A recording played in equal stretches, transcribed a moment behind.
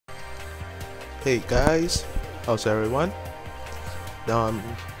Hey guys, how's everyone? Now I'm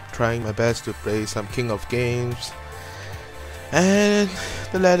trying my best to play some King of Games, and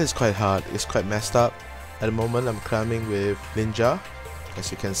the ladder is quite hard, it's quite messed up. At the moment I'm climbing with Ninja.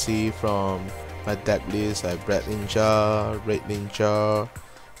 As you can see from my deck list, I have Red Ninja, Red Ninja,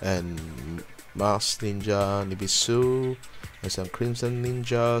 and Mars Ninja, Nibisu, and some Crimson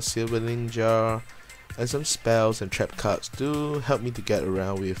Ninja, Silver Ninja, and some spells and trap cards to help me to get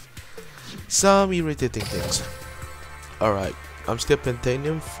around with some irritating things. Alright, I'm still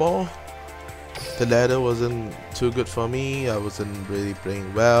Pentanium 4. The ladder wasn't too good for me, I wasn't really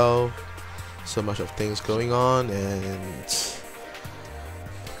playing well, so much of things going on. And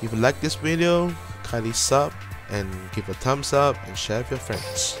if you like this video, kindly sub and give a thumbs up and share with your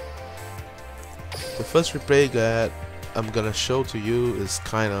friends. The first replay that I'm gonna show to you is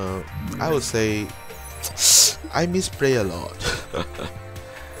kinda, I would say, I misplay a lot.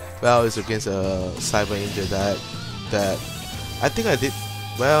 Well, it's against a Cyber Angel deck that I think I did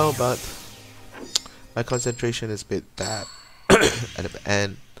well, but my concentration is a bit bad at the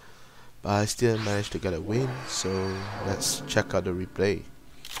end. But I still managed to get a win, so let's check out the replay.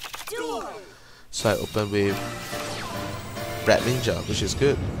 So I open with Red Ninja, which is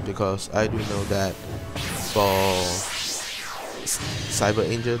good because I do know that for Cyber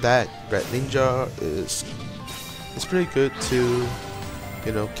Angel deck, Red Ninja is pretty good to,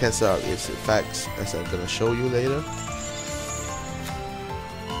 you know, cancel out its effects, as I'm gonna show you later.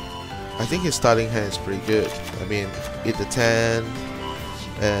 I think his starting hand is pretty good. I mean, hit the 10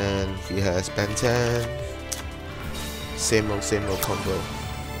 and he has Ben 10. Same old combo.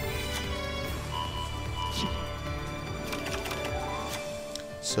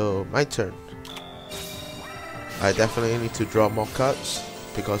 So my turn. I definitely need to draw more cards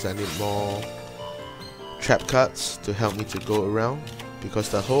because I need more trap cards to help me to go around, because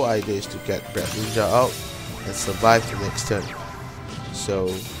the whole idea is to get Red Ninja out and survive the next turn.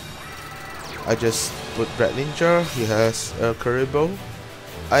 So I just put Red Ninja, he has a Karibo.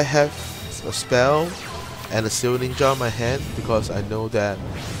 I have a spell and a Silver Ninja on my hand because I know that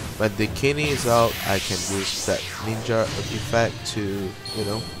when the Kini is out, I can use that Ninja effect to, you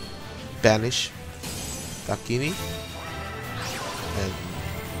know, banish Dakini. And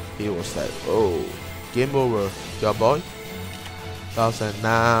he was like, oh, game over, your boy. So I was like,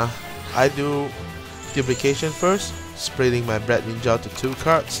 nah, I do duplication first, spreading my Red Ninja to 2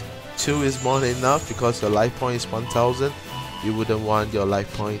 cards. 2 is more than enough because your life point is 1000. You wouldn't want your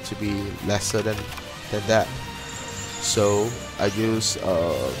life point to be lesser than that. So I use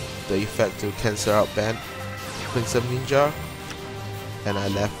the effect to cancel out ban Crimson Ninja, and I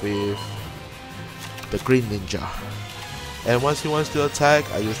left with the Green Ninja. And once he wants to attack,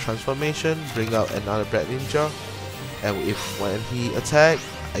 I use transformation, bring out another Red Ninja, and when he attacks,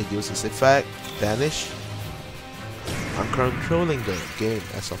 I use his effect, banish. I'm controlling the game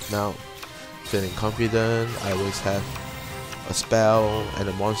as of now, feeling confident. I always have a spell and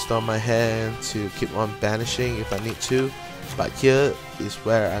a monster on my hand to keep on banishing if I need to, but here is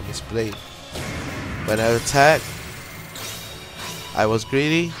where I misplayed. When I attacked, I was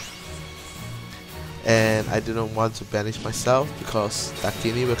greedy and I didn't want to banish myself because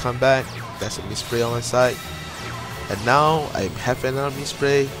Dakini will come back. That's a misplay on my side. And now I have another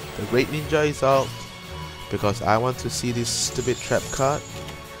misplay. The Red Ninja is out because I want to see this stupid trap card,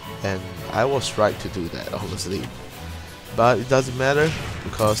 and I was right to do that, honestly. But it doesn't matter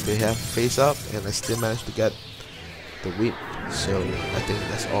because they have face up and I still managed to get the win. So I think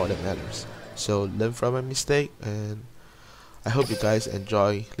that's all that matters. So learn from my mistake, and I hope you guys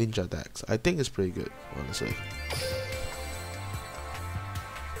enjoy Ninja decks. I think it's pretty good, honestly.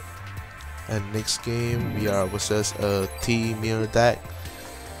 And next game we are versus a T mirror deck.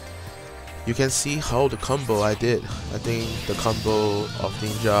 You can see how the combo I did. I think the combo of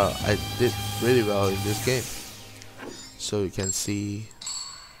Ninja I did really well in this game. So you can see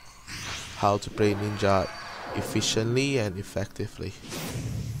how to play Ninja efficiently and effectively.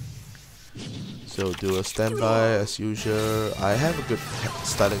 So do a standby as usual. I have a good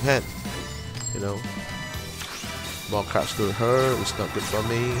starting hand, you know. More cards to her is not good for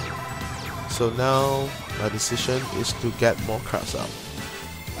me. So now my decision is to get more cards out.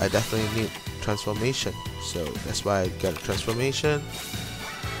 I definitely need transformation, so that's why I get a transformation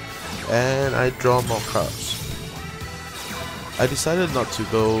and I draw more cards. I decided not to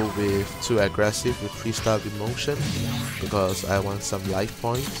go with too aggressive with freestyle emotion because I want some life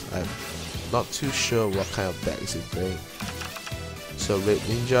points. I'm not too sure what kind of deck is it playing. So Red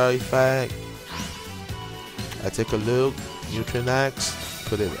Ninja effect, I take a look, Neutrinax,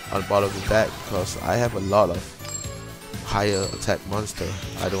 put it on bottom of the deck because I have a lot of higher attack monster.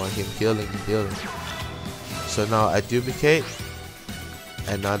 I don't want him healing. So now I duplicate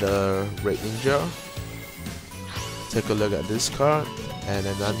another Red Ninja. Take a look at this card and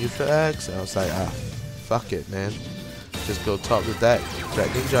then non-neutral X. I was like, fuck it, man. Just go top the deck. Red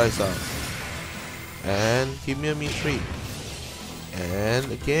Ninja is out. And give me a mean treat. And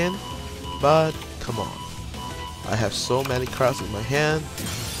again, but come on. I have so many cards in my hand.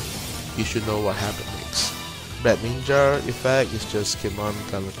 You should know what happened next. Red Ninja effect is just keep on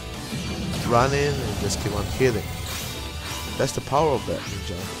kind of running and just keep on hitting. That's the power of Red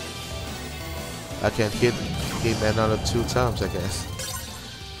Ninja. I can hit him another 2 times, I guess.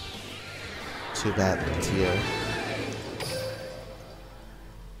 Too bad, tier.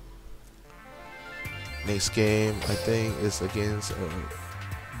 Next game, I think, is against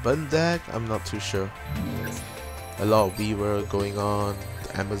Bun deck. I'm not too sure. A lot of Weaver going on.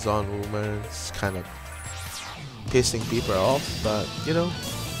 The Amazon rumors kind of pissing people off, but you know,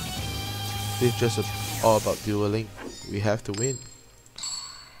 it's just all about dueling. We have to win.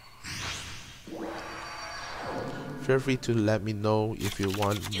 Feel free to let me know if you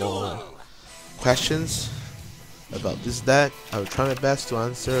want more questions about this deck. I will try my best to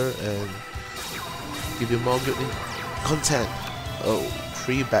answer and give you more good content. Oh,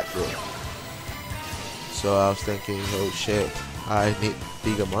 3 back row. So I was thinking, oh shit, I need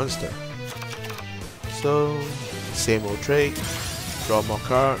bigger monster. So same old trick, draw more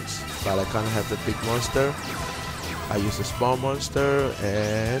cards, but I can't have the big monster. I use a small monster,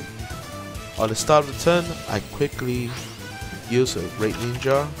 and on the start of the turn, I quickly use a Red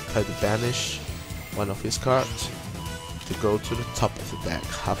Ninja, try to banish one of his cards to go to the top of the deck.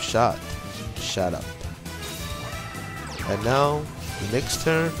 Half shot, shut up. And now, the next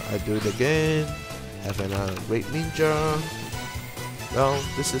turn, I do it again, have another Red Ninja. Well,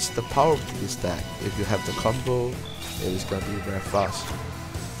 this is the power of this deck. If you have the combo, it is gonna be very fast.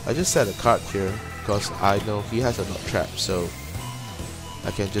 I just set a card here because I know he has a lot trap, so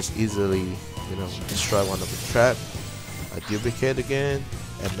I can just easily, you know, destroy one of the trap. I duplicate again,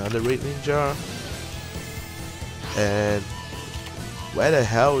 another Red Ninja, and where the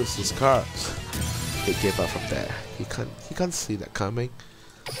hell is his cards? He gave up from there. He can't see that coming.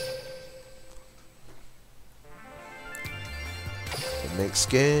 The next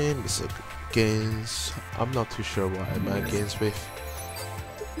game is against, I'm not too sure what am I against with.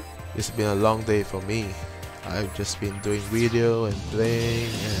 It's been a long day for me. I've just been doing video and playing,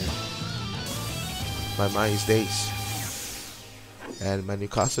 and my mind is dazed. And my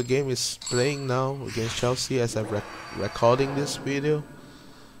Newcastle game is playing now against Chelsea as I'm recording this video.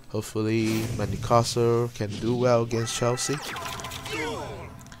 Hopefully my Newcastle can do well against Chelsea.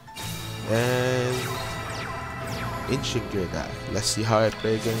 And Yugioh Duel. Let's see how I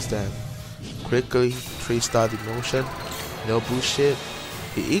play against them. Quickly, 3-star demotion, no bullshit.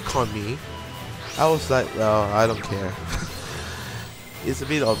 He econ me. I was like, well, I don't care. It's a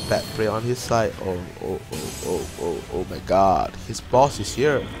bit of bad play on his side. Oh my god. His boss is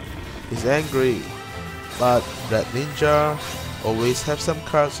here. He's angry. But Red Ninja, always have some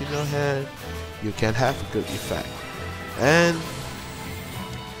cards in your hand. You can have a good effect. And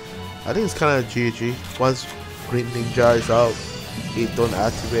I think it's kind of GG. Once Green Ninja is out, he don't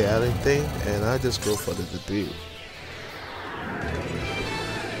activate anything, and I just go for the debut.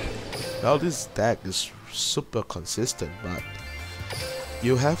 Now this deck is super consistent, but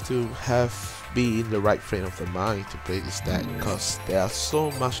you have to be in the right frame of the mind to play this deck, because there are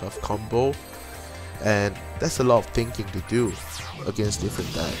so much of combo, and that's a lot of thinking to do against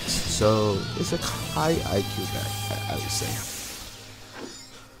different decks. So it's a high IQ deck, I would say.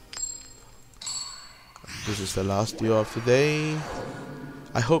 This is the last duel of the day.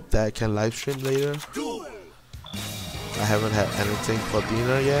 I hope that I can live stream later. I haven't had anything for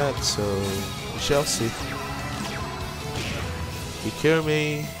dinner yet, so we shall see. He killed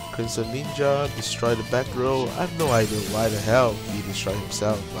me, Crimson Ninja, destroy the back row. I have no idea why the hell he destroyed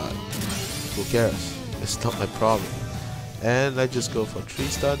himself, but who cares? It's not my problem. And I just go for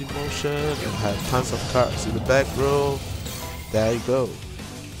 3-star demotion and have tons of cards in the back row. There you go.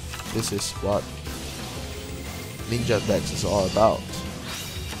 This is what Ninja decks is all about.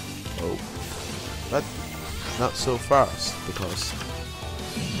 Oh, but not so fast, because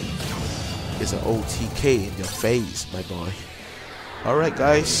it's an OTK in your face, my boy. Alright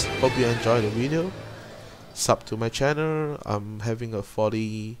guys, hope you enjoyed the video. Sub to my channel. I'm having a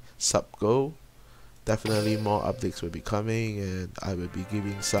 40 sub goal. Definitely more updates will be coming, and I will be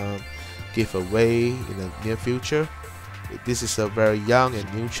giving some giveaway in the near future. This is a very young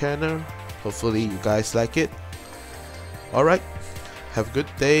and new channel. Hopefully you guys like it. Alright, have a good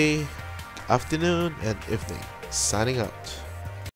day, afternoon and evening. signing out.